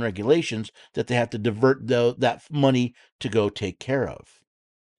rules and regulations that they have to divert that money to go take care of.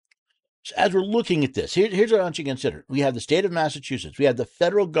 So as we're looking at this, here's what I want you to consider. We have the state of Massachusetts. We have the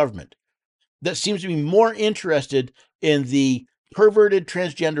federal government that seems to be more interested in the perverted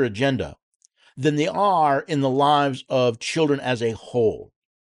transgender agenda than they are in the lives of children as a whole.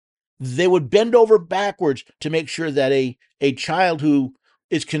 They would bend over backwards to make sure that a child who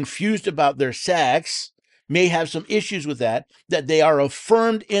is confused about their sex may have some issues with that they are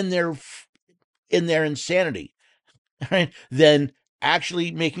affirmed in their insanity, right? Then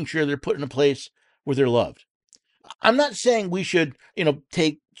actually making sure they're put in a place where they're loved. I'm not saying we should,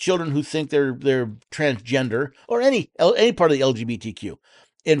 take children who think they're transgender or any part of the LGBTQ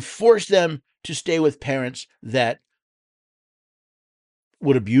and force them to stay with parents that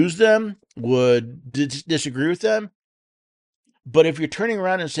would abuse them, would disagree with them. But if you're turning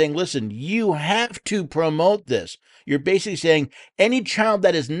around and saying, listen, you have to promote this, you're basically saying any child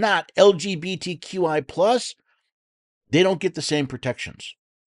that is not LGBTQI+, they don't get the same protections.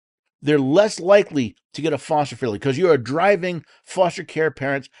 They're less likely to get a foster family because you are driving foster care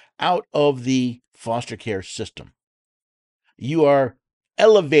parents out of the foster care system. You are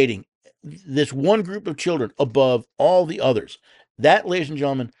elevating this one group of children above all the others. That, ladies and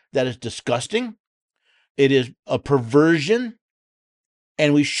gentlemen, that is disgusting. It is a perversion.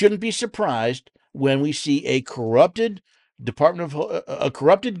 And we shouldn't be surprised when we see a corrupted a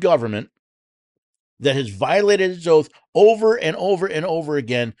corrupted government that has violated its oath over and over and over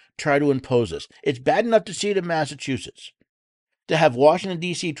again try to impose this. It's bad enough to see it in Massachusetts. To have Washington,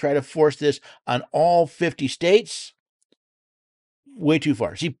 D.C. try to force this on all 50 states, way too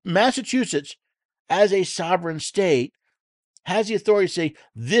far. See, Massachusetts, as a sovereign state, has the authority to say,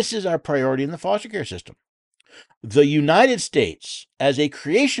 this is our priority in the foster care system. The United States, as a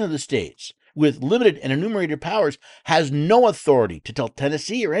creation of the states with limited and enumerated powers, has no authority to tell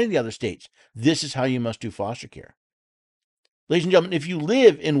Tennessee or any of the other states, this is how you must do foster care. Ladies and gentlemen, if you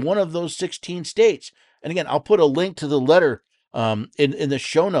live in one of those 16 states, and again, I'll put a link to the letter in the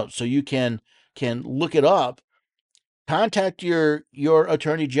show notes so you can look it up, contact your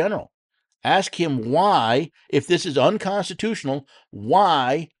attorney general. Ask him why, if this is unconstitutional,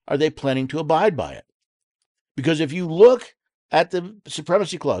 why are they planning to abide by it? Because if you look at the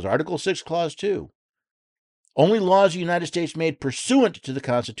Supremacy Clause, Article 6, Clause 2, only laws of the United States made pursuant to the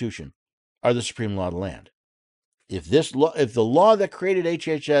Constitution are the supreme law of the land. If the law that created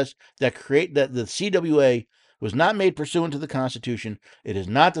HHS, that the CWA was not made pursuant to the Constitution, it is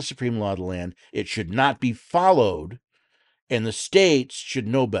not the supreme law of the land. It should not be followed, and the states should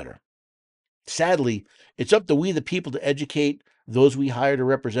know better. Sadly, it's up to we, the people, to educate those we hire to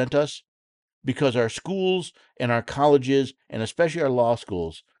represent us, because our schools and our colleges, and especially our law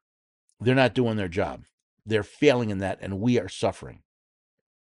schools, they're not doing their job. They're failing in that, and we are suffering.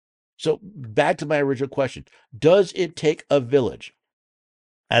 So back to my original question. Does it take a village?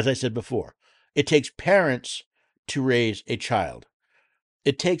 As I said before, it takes parents to raise a child.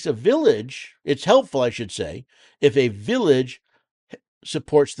 It takes a village, it's helpful, I should say, if a village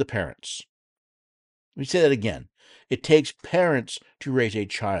supports the parents. Let me say that again. It takes parents to raise a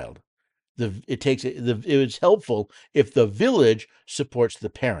child. It is helpful if the village supports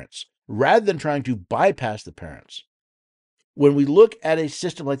the parents rather than trying to bypass the parents. When we look at a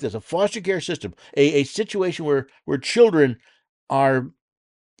system like this, a foster care system, a situation where children are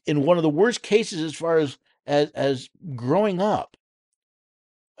in one of the worst cases as far as growing up,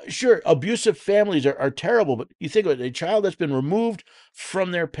 Sure, abusive families are terrible, but you think of it, a child that's been removed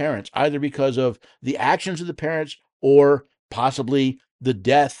from their parents, either because of the actions of the parents or possibly the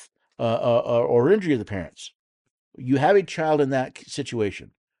death or injury of the parents. You have a child in that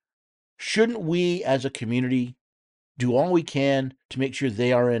situation. Shouldn't we as a community do all we can to make sure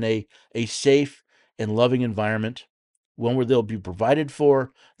they are in a safe and loving environment, one where they'll be provided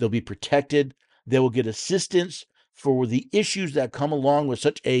for, they'll be protected, they will get assistance for the issues that come along with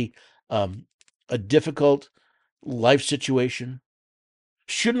such a difficult life situation?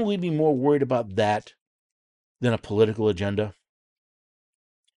 Shouldn't we be more worried about that than a political agenda?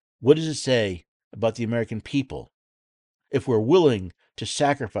 What does it say about the American people if we're willing to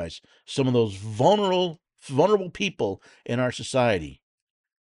sacrifice some of those vulnerable people in our society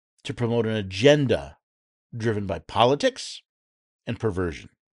to promote an agenda driven by politics and perversion?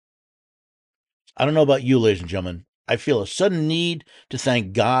 I don't know about you, ladies and gentlemen. I feel a sudden need to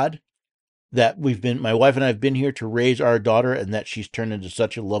thank God that my wife and I have been here to raise our daughter and that she's turned into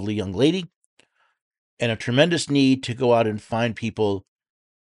such a lovely young lady, and a tremendous need to go out and find people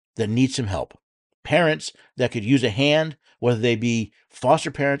that need some help. Parents that could use a hand, whether they be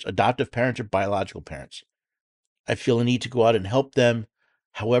foster parents, adoptive parents, or biological parents. I feel a need to go out and help them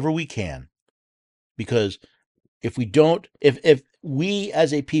however we can, because if we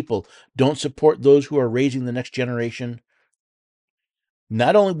as a people don't support those who are raising the next generation,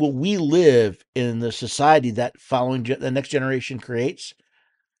 not only will we live in the society that the next generation creates,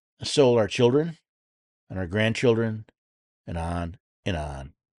 so will our children and our grandchildren, and on and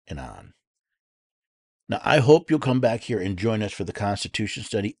on and on. Now, I hope you'll come back here and join us for the Constitution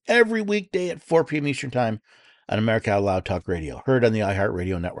Study every weekday at 4 p.m. Eastern Time on America Out Loud Talk Radio, heard on the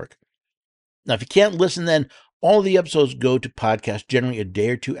iHeartRadio network. Now, if you can't listen, then all the episodes go to podcast generally a day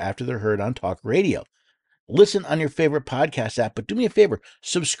or two after they're heard on talk radio. Listen on your favorite podcast app, but do me a favor,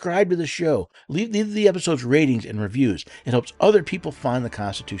 subscribe to the show. Leave the episodes ratings and reviews. It helps other people find the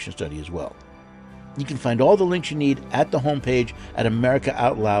Constitution Study as well. You can find all the links you need at the homepage at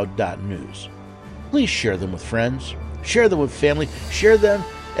americaoutloud.news. Please share them with friends, share them with family, share them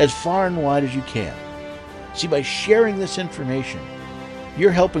as far and wide as you can. See, by sharing this information,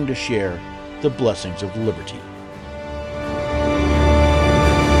 you're helping to share the blessings of liberty.